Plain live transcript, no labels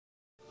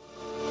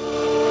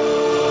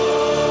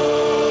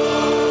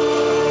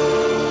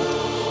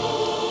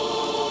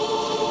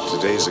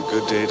Today's a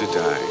good day to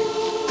die.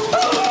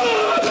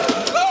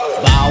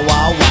 Bow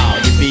wow wow,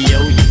 yippee-yo,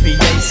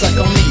 yippee-yay, suck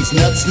on these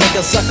nuts, nigga,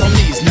 suck on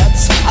these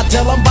nuts. I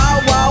tell 'em bow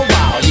wow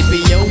wow,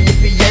 yippee-yo,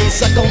 yippee-yay,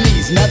 suck on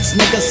these nuts,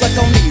 nigga, suck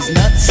on these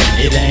nuts.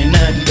 It ain't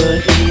nothing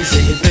but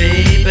easy,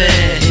 baby.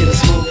 Hit a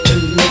smoke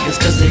two niggas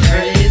cause they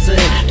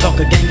crazy. Talk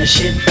a gang of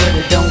shit but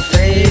it don't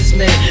faze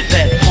me.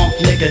 That punk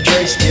nigga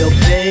Dre still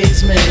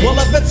pays me. Well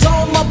if it's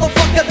on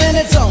motherfucker then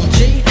it's on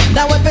G.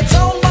 Now if it's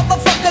on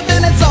motherfucker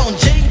then it's on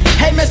G.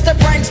 Hey Mr.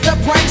 Prankster,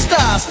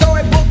 prankster,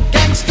 storybook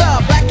gangster.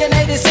 Back in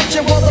 86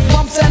 you wore the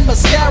pumps and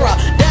mascara.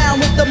 Down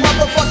with the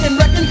motherfucking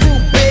wrecking crew,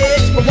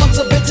 bitch. But once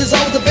a bitch is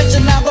old, the bitch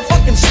and now the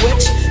fucking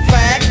switch.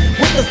 Fact,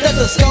 with the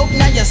stethoscope,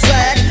 now you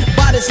sag.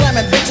 Body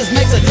slamming bitches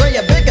makes a Dre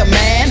a bigger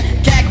man.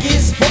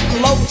 Khakis,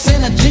 footin' loafs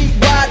in a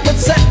G-Ride. What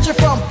set you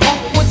from punk,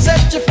 what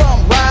set you from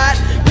ride?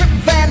 Rip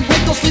Van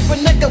Winkle,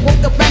 sleeping nigga,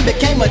 woke up and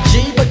became a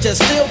G. But you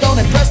still don't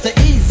impress the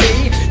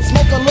Eazy.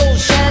 Smoke a little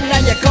sherm,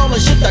 now you call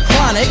it shit the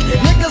chronic.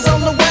 Niggas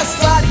on the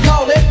west side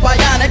call it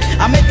bionic.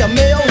 I make a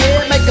meal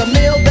here, make a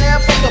meal there.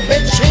 Fuck a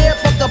bitch here,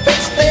 fuck a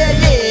bitch there,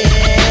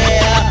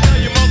 yeah. Tell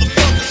you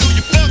motherfuckers who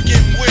you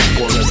fucking with.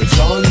 Well if it's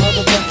on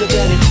motherfucker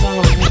then it's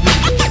on.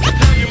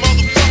 Tell you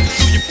motherfuckers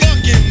who you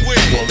fucking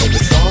with. Well if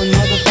it's on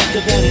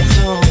motherfucker then it's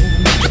on.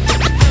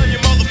 Tell you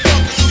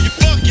motherfuckers who you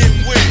fucking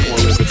with.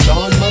 Well if it's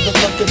on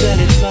motherfucker then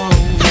it's on.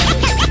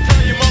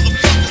 Tell you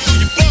motherfuckers who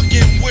you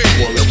fucking with.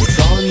 Well if it's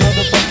on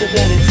motherfucker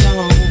then it's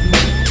on.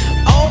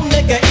 Old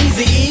nigga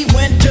Eazy E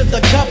went to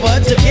the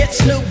cupboard to get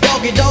Snoop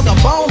Doggy Dogg a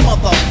bone,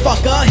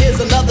 motherfucker. Here's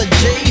another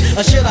G,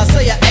 or should I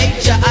say a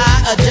H, a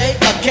I, a J,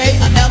 a K,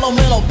 a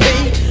elemental P.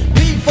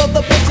 P for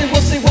the pussy,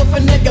 wussy,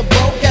 woofing nigga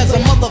broke as a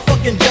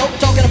motherfucking joke.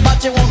 Talking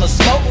about you wanna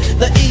smoke.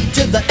 The E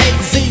to the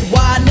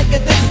A-Z-Y, nigga,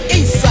 this is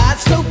East Side.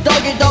 Snoop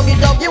Doggy Doggy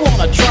Dogg, you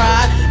wanna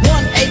try?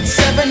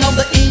 187 on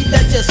the E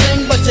that you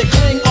sing, but you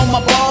cling on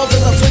my balls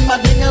as I swing my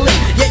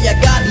ding-a-ling. Yeah, you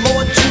got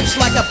more juice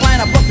like a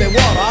pint of puppy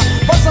water.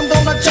 First I'm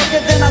gonna choke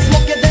it, then I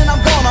smoke it, then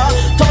I'm gonna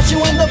toss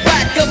you in the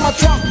back of my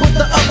trunk with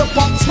the other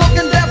punk.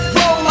 Smoking death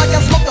row like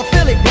I smoke a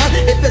Philly blunt.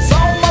 If it's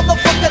on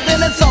motherfucker,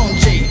 then it's on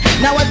G.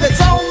 Now if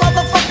it's on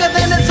motherfucker,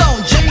 then it's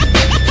on G.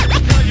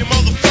 Tell you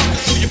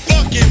motherfuckers who you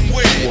fucking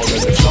with. Well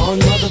if it's on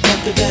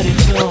motherfucker, then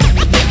it's on.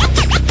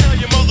 Tell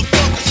you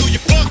motherfuckers who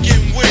you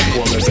fucking with.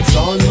 Well if it's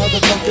on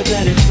motherfucker,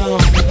 then it's on.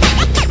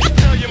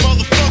 Tell you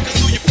motherfuckers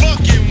who you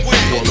fucking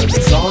with. Well if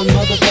it's on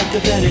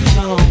motherfucker, then it's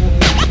on.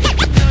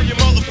 Tell you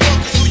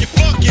motherfuckers who you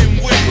fucking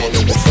with. Well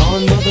if it's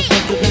on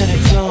motherfucker, then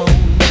it's on.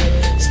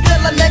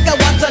 Still a nigga,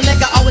 once a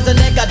nigga, always a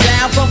nigga.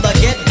 Down from the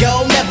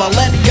get-go, never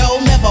let go,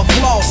 never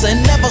flossing,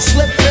 never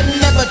slipping,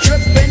 never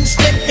tripping,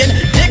 sticking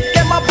dick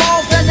in my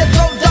balls down your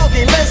throat,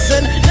 doggy.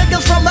 Listen,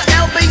 niggas from the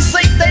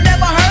LBC, they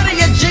never heard of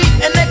your G,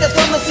 and niggas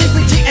from the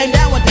CPT ain't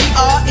down with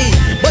DRE.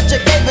 But you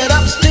gave it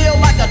up still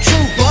like a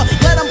trooper.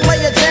 Let them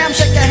play a jam,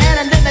 shake your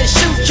hand, and then they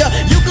shoot ya.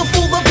 You can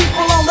fool the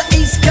people on the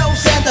East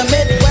Coast and the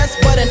Midwest,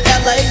 but in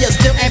LA you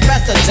still ain't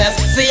passed the test.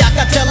 See, I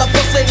can tell a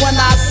pussy when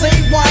I see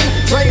one.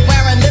 Dre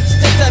wearing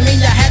lipstick, that mean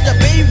you had to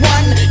be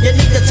one. You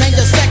need to change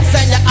your sex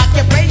and your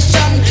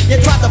occupation. You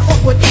try to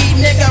fuck with E,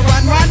 nigga,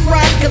 run, run,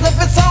 run. Cause if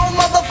it's on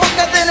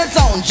motherfucker, then it's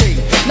on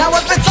G. Now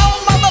if it's on